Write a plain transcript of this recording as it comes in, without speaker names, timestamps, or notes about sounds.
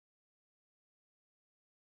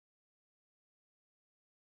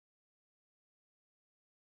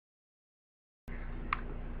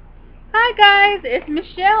Hi guys, it's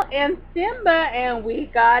Michelle and Simba, and we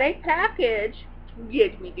got a package.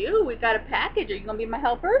 Yes, we do. We got a package. Are you gonna be my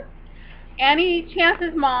helper? Annie,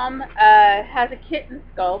 Chance's mom, has a kitten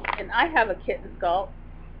sculpt, and I have a kitten sculpt,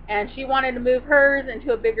 and she wanted to move hers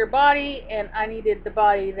into a bigger body, and I needed the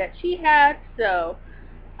body that she had, so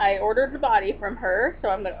I ordered the body from her. So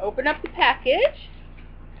I'm gonna open up the package.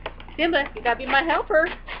 Simba, you gotta be my helper.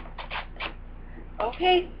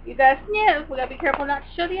 Okay, you gotta sniff. We gotta be careful not to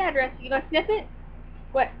show the address. You gonna sniff it?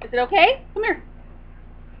 What? Is it okay? Come here.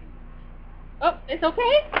 Oh, it's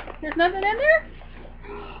okay? There's nothing in there?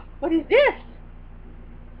 What is this?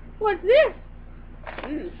 What's this?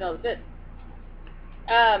 Smells good.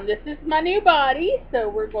 This is my new body, so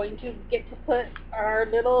we're going to get to put our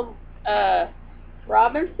little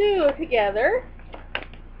Robin Sue together.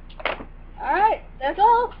 Alright, that's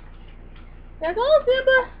all. That's all,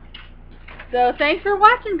 Simba. So thanks for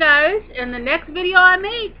watching, guys. And the next video I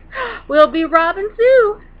make will be Robin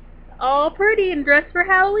Sue, all pretty and dressed for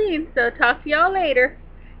Halloween. So talk to y'all later.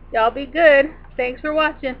 Y'all be good. Thanks for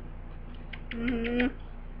watching.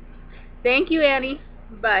 Thank you, Annie.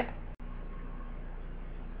 Bye.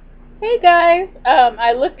 Hey guys,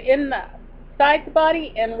 I looked inside the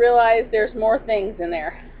body and realized there's more things in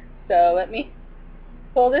there. So let me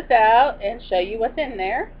pull this out and show you what's in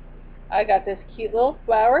there. I got this cute little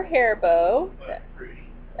flower hair bow.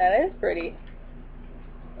 That is pretty.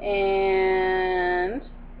 And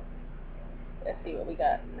let's see what we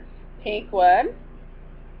got. Pink one.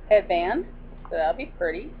 Headband. So that'll be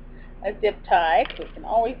pretty. A zip tie. We can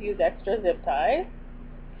always use extra zip ties.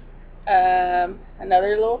 Another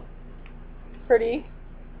little pretty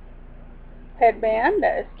headband.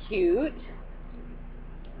 That is cute.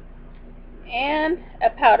 And a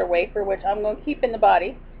powder wafer, which I'm going to keep in the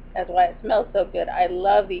body. That's why it smells so good. I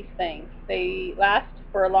love these things. They last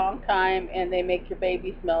for a long time, and they make your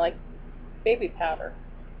baby smell like baby powder.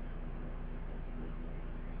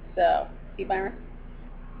 So, see, Byron?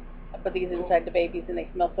 I put these inside the babies, and they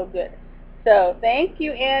smell so good. So, thank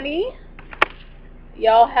you, Annie.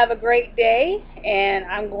 Y'all have a great day, and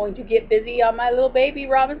I'm going to get busy on my little baby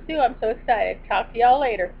Robin Sue. I'm so excited. Talk to y'all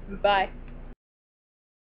later. Bye.